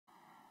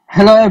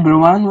Hello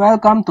everyone,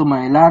 welcome to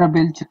my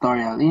Laravel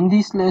tutorial. In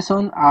this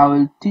lesson, I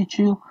will teach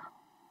you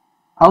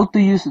how to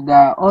use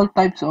all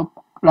types of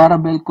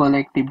Laravel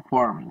collective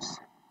forms.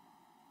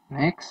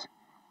 Next,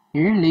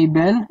 here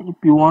label. If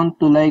you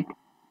want to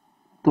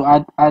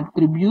add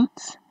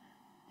attributes,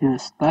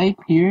 just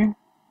type here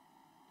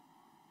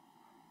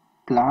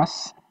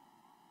class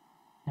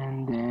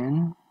and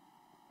then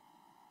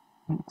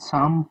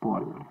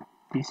sample.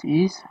 This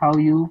is how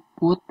you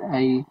put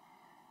a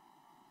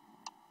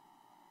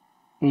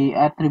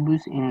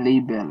attributes in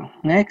label.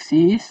 Next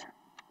is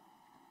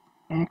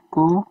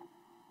echo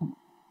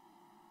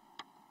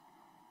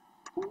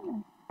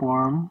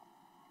form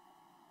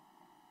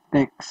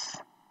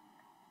text.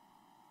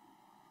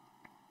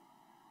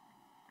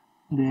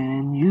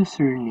 Then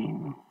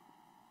username.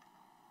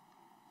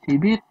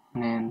 Save it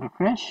and then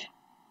refresh.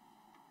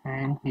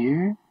 And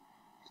here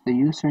is the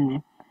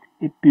username.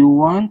 If you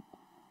want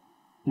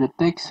the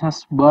text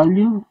has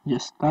value,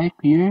 just type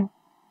here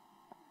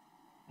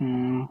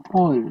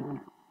Paul.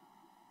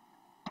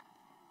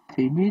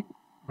 Save it,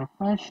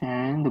 refresh,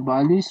 and the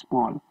value is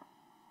Paul.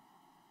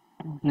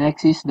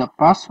 Next is the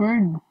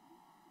password.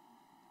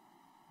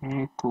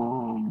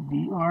 Echo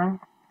br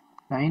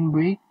line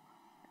break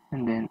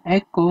and then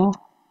echo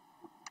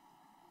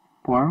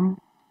form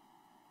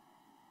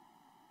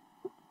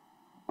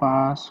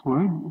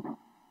password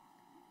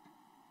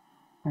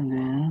and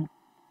then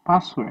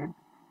password.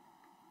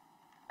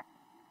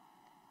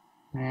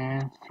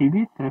 And save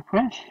it,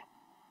 refresh,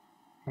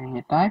 and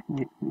you type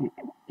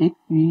it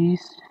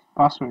is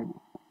password.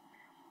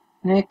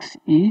 Next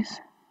is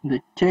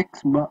the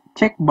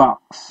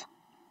checkbox.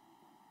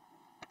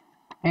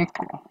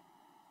 Echo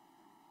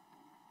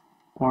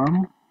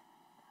form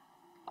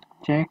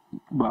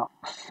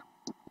checkbox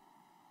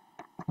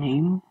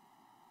name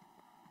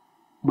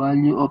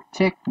value of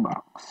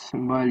checkbox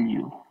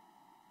value.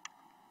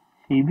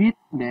 Save it,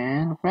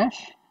 then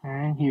refresh,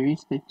 and here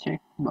is the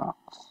checkbox.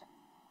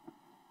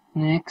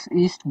 Next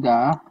is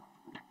the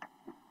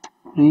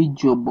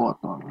radio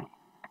button.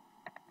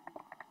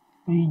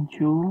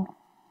 Radio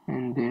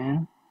and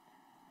then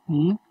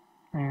name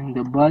and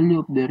the value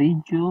of the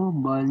radio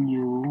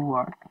value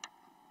what.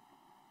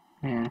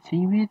 And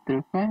save it,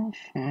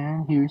 refresh,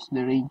 and here's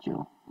the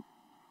radio.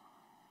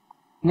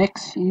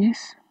 Next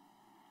is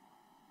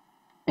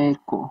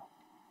echo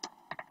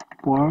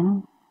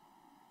form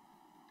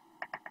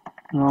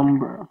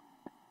number.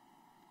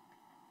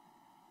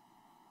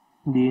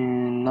 The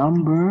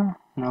number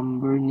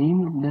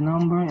name of the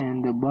number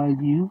and the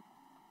value.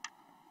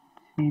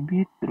 Save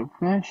it,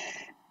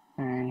 refresh,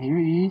 and here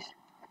is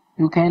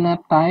you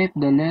cannot type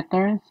the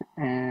letters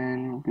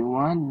and if you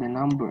want the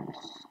numbers.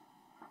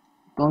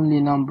 Only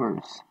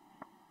numbers.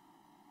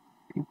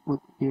 You put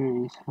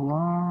here is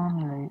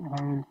 1,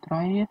 I will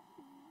try it,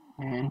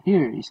 and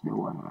here is the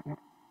 1.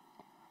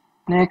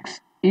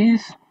 Next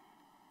is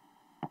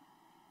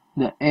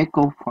the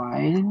echo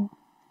file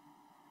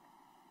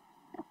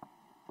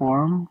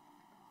form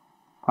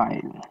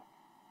file.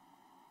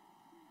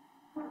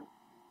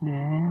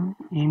 Then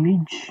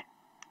image,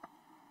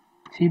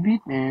 save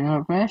it and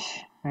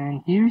refresh,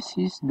 and here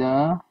is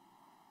the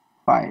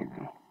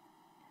file.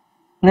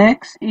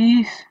 Next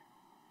is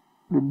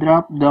the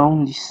drop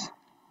down list.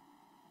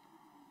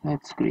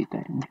 Let's create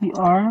a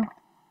br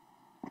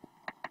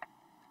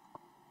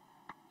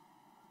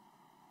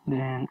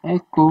then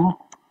echo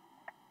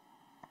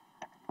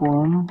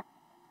form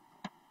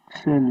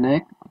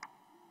select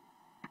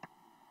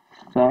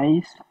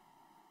size,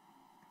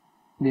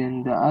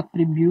 then the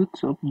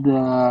attributes of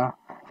the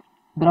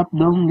drop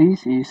down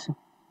list is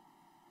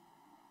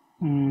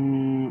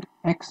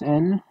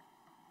XL,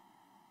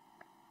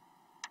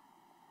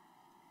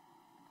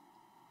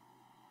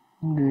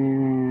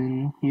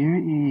 then here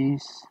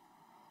is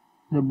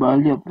the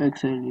value of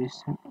XL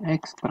is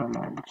extra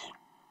large.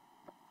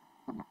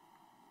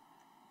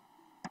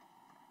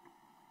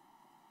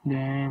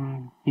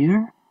 Then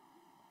here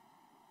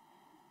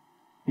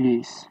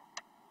is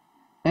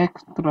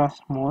extra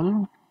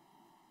small.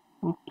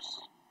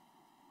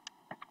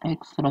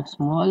 Extra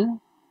small.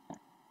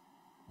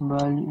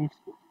 Value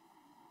is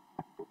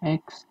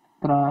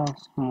extra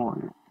small.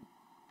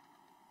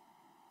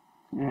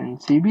 Then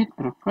save it,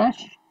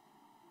 refresh,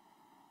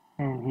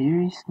 and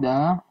here is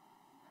the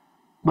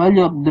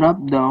value of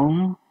drop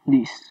down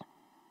list.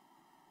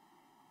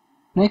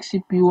 Next,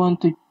 if you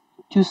want to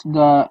choose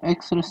the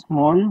extra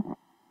small,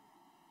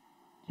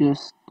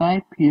 just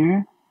type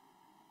here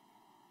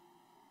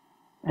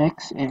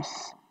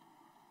XS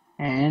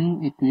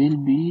and it will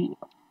be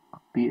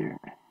appear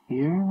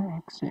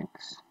here XX.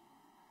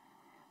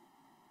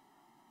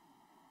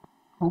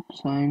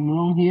 Oops, I'm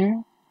wrong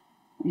here.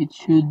 It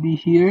should be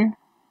here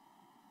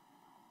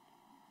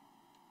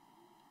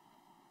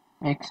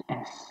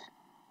XS.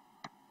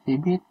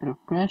 Save it,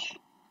 refresh,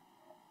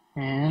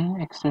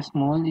 and extra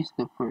small is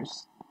the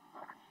first.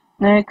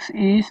 Next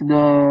is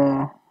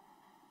the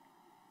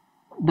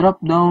drop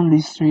down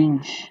list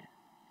range.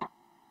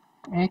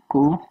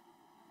 Echo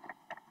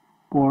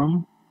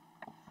form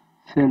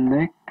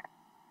select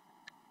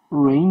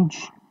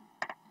range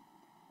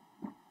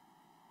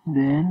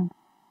Then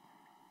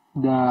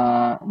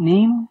the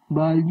name,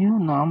 value,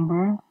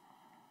 number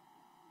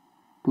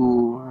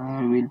to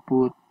I will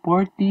put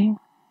 40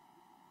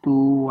 to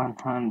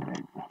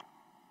 100.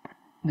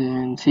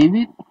 Then save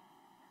it,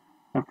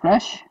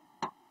 refresh,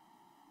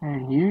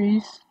 and here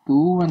is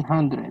to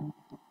 100.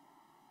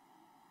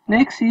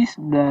 Next is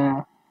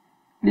the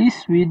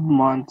list with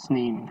month's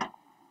name.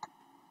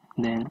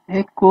 Then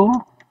echo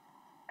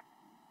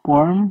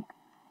form,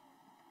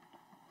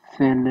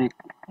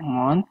 select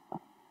month,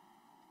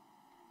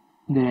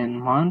 then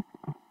month,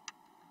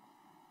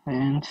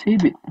 and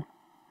save it.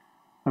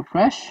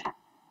 Refresh.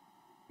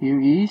 Here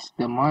is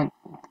the month.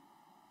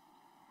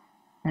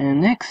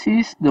 And next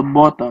is the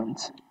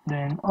buttons.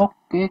 Then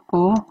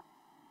echo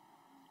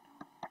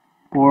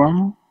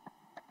form,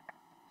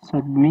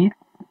 submit,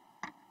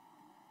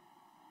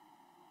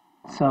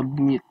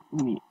 submit,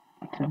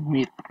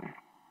 submit.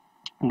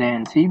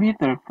 Then save it,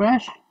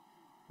 refresh,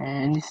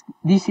 and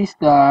this is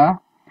the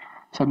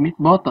submit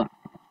button.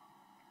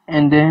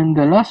 And then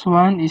the last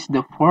one is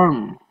the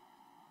form.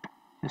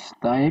 Just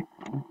type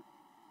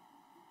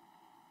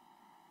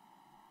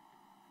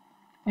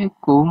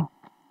echo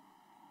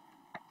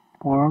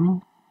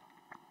form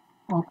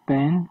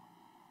open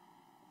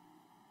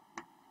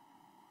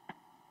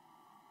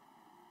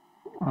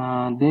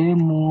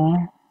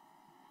demo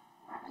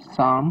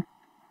sum,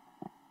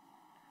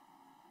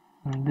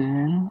 and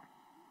then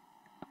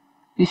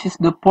this is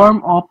the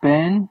form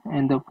open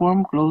and the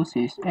form close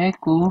is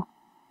echo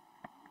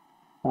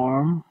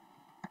form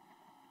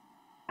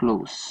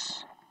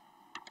close.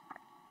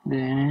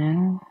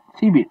 Then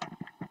save it.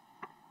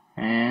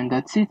 And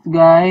that's it,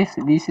 guys.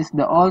 This is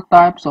the all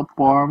types of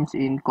forms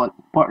in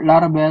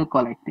Laravel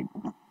Collective.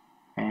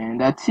 And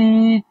that's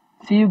it.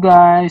 See you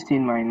guys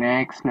in my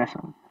next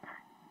lesson.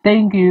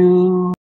 Thank you.